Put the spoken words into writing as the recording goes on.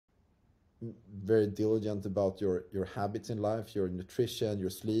very diligent about your habits in life, your nutrition, your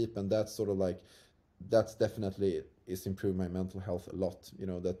sleep, and that's sort of like that's definitely is improved my mental health a lot. You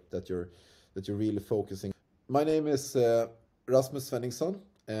know that you're really focusing. My name is Rasmus Svenningsson.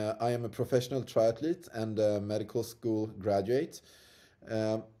 I am a professional triathlete and a medical school graduate.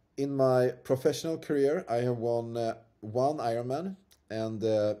 Um, in my professional career, I have won one Ironman and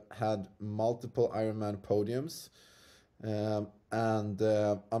had multiple Ironman podiums. And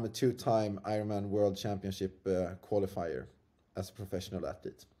I'm a two-time Ironman World Championship qualifier as a professional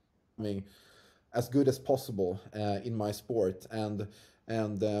athlete. I mean, as good as possible in my sport, and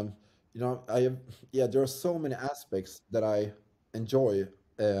I have, yeah, there are so many aspects that I enjoy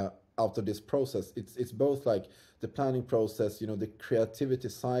uh, out of this process. It's both like the planning process, the creativity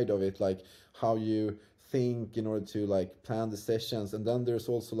side of it, like how you think in order to like plan the sessions, and then there's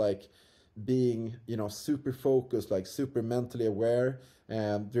also like being super focused, like super mentally aware,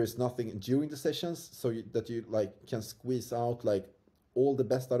 and there's nothing during the sessions, so that you like can squeeze out like all the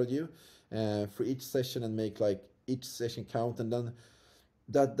best out of you for each session and make like each session count. And then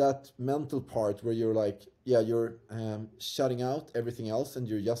that mental part where you're like, yeah, you're shutting out everything else and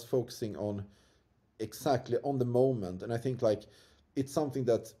you're just focusing on exactly on the moment. And I think like it's something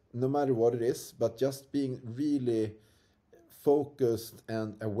that no matter what it is, but just being really focused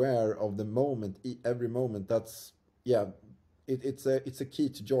and aware of the moment, every moment, that's, yeah, it's a key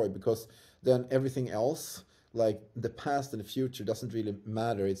to joy, because then everything else, like the past and the future, doesn't really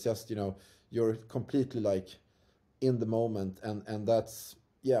matter. It's just, you're completely like in the moment, and that's,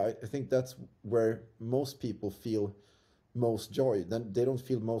 yeah, I think that's where most people feel most joy. Then they don't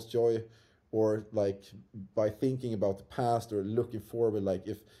feel most joy or like by thinking about the past or looking forward. Like,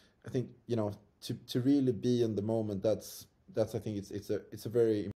 if I think, to really be in the moment, that's I think it's a very